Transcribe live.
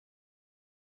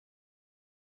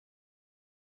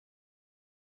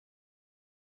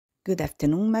Good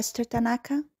afternoon, Master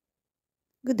Tanaka.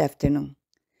 Good afternoon.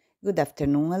 Good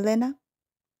afternoon, Elena.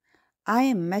 I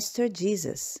am Master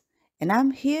Jesus, and I'm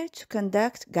here to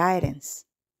conduct guidance.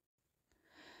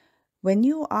 When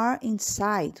you are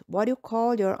inside what you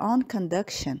call your own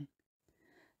conduction,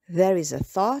 there is a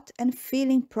thought and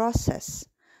feeling process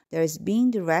that is being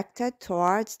directed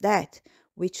towards that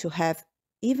which you have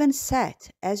even set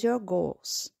as your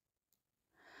goals.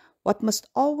 What must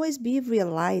always be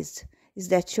realized is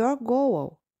that your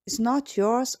goal is not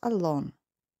yours alone.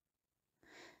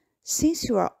 Since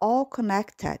you are all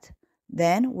connected,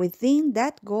 then within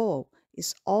that goal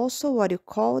is also what you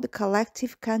call the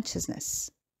collective consciousness.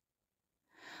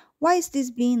 Why is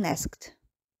this being asked?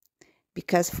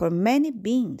 Because for many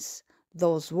beings,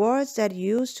 those words that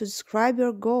you use to describe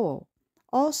your goal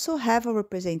also have a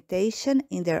representation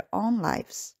in their own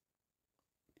lives.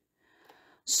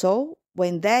 So,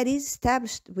 when that is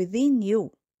established within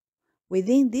you,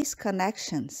 within these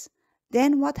connections,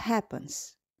 then what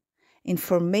happens?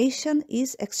 Information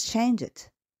is exchanged.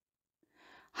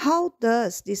 How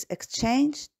does this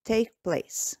exchange take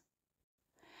place?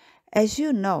 As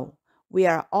you know, we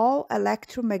are all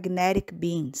electromagnetic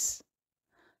beings.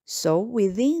 So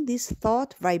within this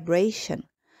thought vibration,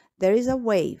 there is a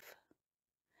wave.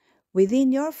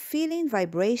 Within your feeling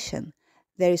vibration,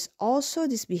 there is also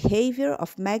this behavior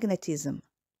of magnetism.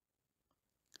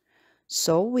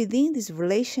 So within these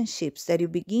relationships that you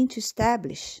begin to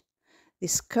establish,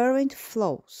 this current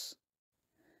flows.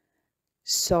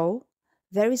 So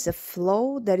there is a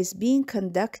flow that is being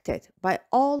conducted by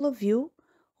all of you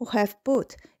who have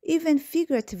put, even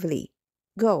figuratively,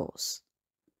 goals.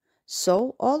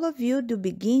 So all of you do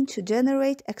begin to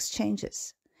generate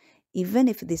exchanges, even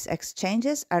if these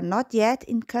exchanges are not yet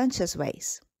in conscious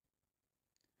ways.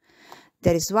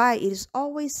 That is why it is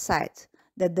always said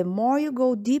that the more you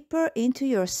go deeper into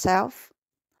yourself,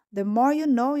 the more you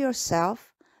know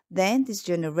yourself, then this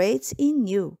generates in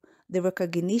you the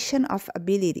recognition of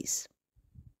abilities.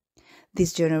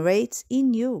 This generates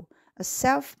in you a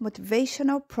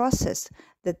self-motivational process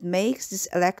that makes this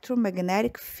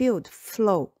electromagnetic field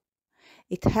flow.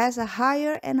 It has a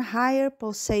higher and higher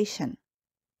pulsation.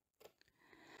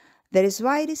 That is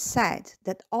why it is said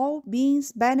that all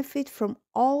beings benefit from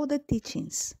all the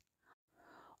teachings,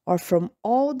 or from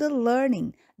all the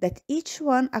learning that each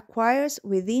one acquires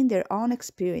within their own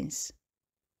experience.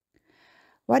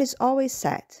 What is always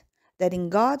said, that in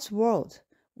God's world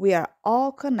we are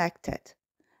all connected,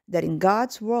 that in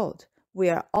God's world we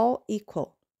are all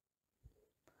equal.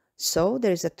 So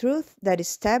there is a truth that is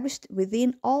established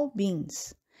within all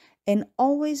beings, and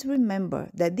always remember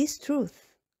that this truth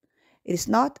is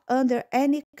not under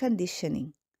any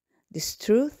conditioning. This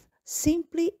truth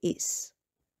simply is.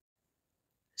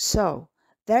 So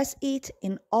there's it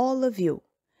in all of you,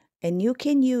 and you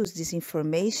can use this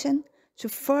information to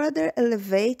further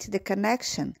elevate the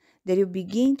connection that you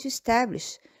begin to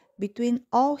establish between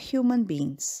all human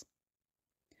beings.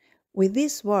 With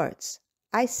these words,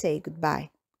 I say goodbye.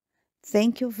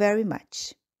 Thank you very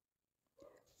much.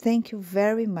 Thank you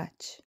very much.